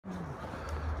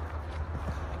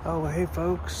Oh, hey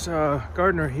folks,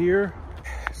 Gardener here.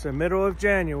 It's the middle of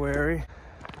January.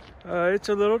 It's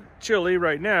a little chilly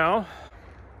right now.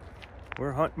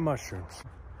 We're hunting mushrooms.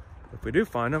 If we do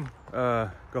find them, go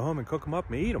home and cook them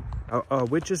up and eat them.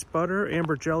 Witch's butter,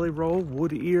 amber jelly roll,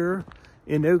 wood ear,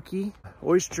 enoki,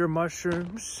 oyster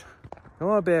mushrooms. Come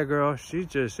on, bad girl. She's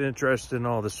just interested in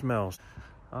all the smells.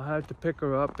 I'll have to pick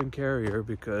her up and carry her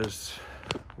because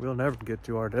we'll never get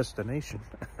to our destination.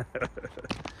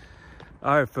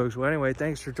 All right, folks. Well, anyway,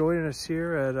 thanks for joining us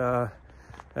here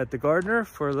at the Gardener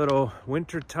for a little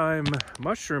wintertime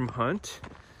mushroom hunt.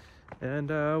 And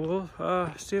we'll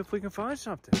see if we can find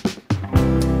something.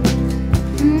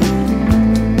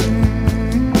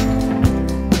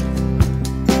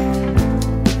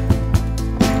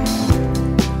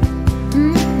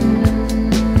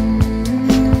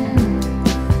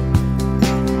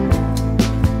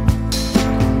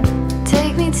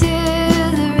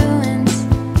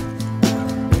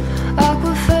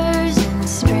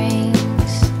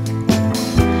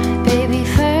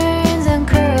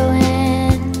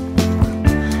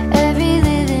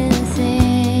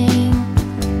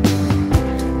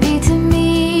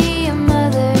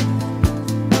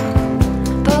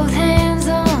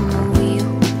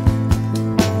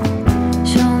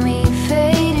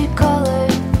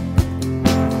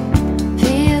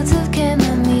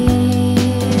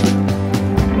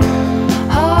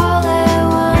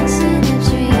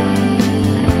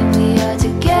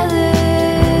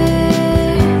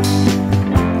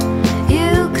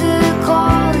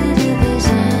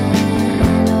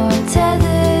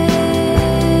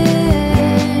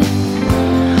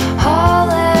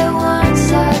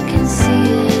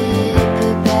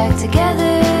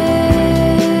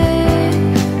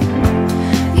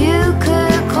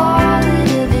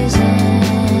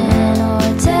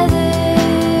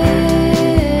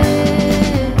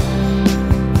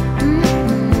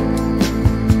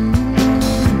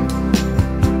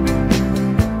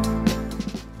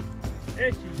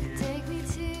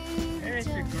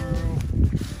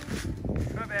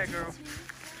 Girl.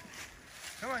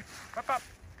 Come on, pop up.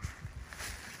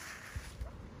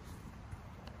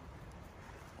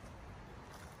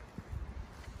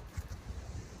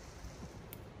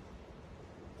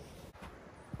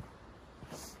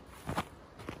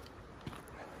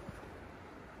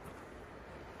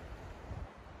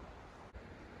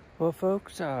 Well,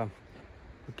 folks,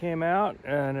 we came out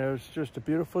and it was just a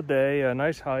beautiful day, a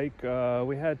nice hike.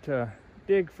 We had to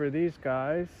dig for these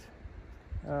guys.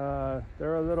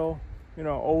 They're a little,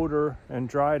 older and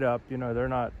dried up. They're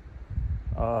not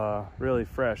really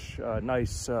fresh,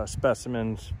 nice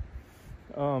specimens.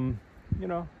 And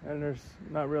there's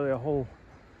not really a whole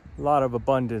lot of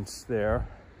abundance there.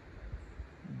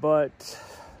 But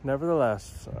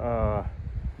nevertheless,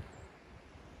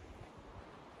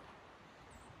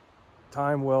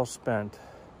 time well spent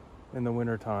in the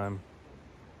winter time.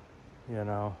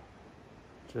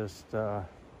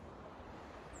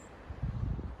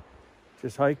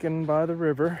 Just hiking by the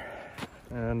river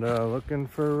and looking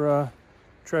for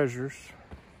treasures,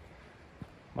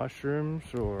 mushrooms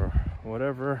or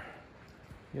whatever,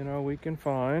 we can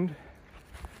find.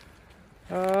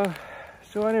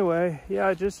 So anyway,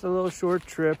 yeah, just a little short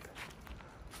trip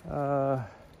down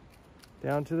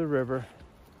to the river.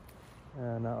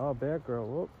 And oh, bad girl,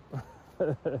 whoop.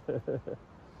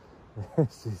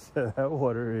 She said that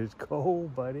water is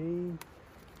cold, buddy.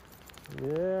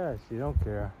 Yeah, she don't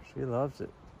care. She loves it.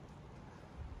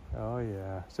 Oh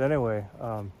yeah. So anyway,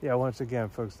 yeah, once again,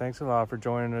 folks, thanks a lot for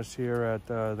joining us here at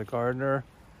the Gardener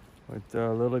with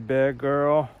Lily Bad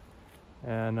Girl.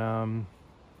 And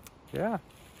yeah,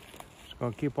 just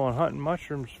gonna keep on hunting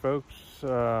mushrooms, folks.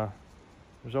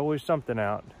 There's always something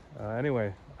out.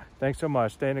 Anyway, thanks so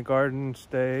much. Stay in the garden,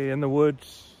 stay in the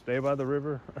woods, stay by the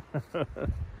river.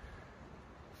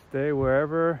 Stay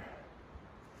wherever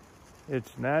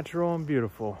it's natural and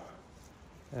beautiful.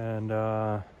 And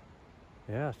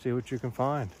yeah, see what you can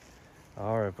find.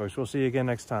 All right, folks, we'll see you again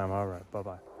next time. All right,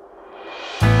 bye-bye.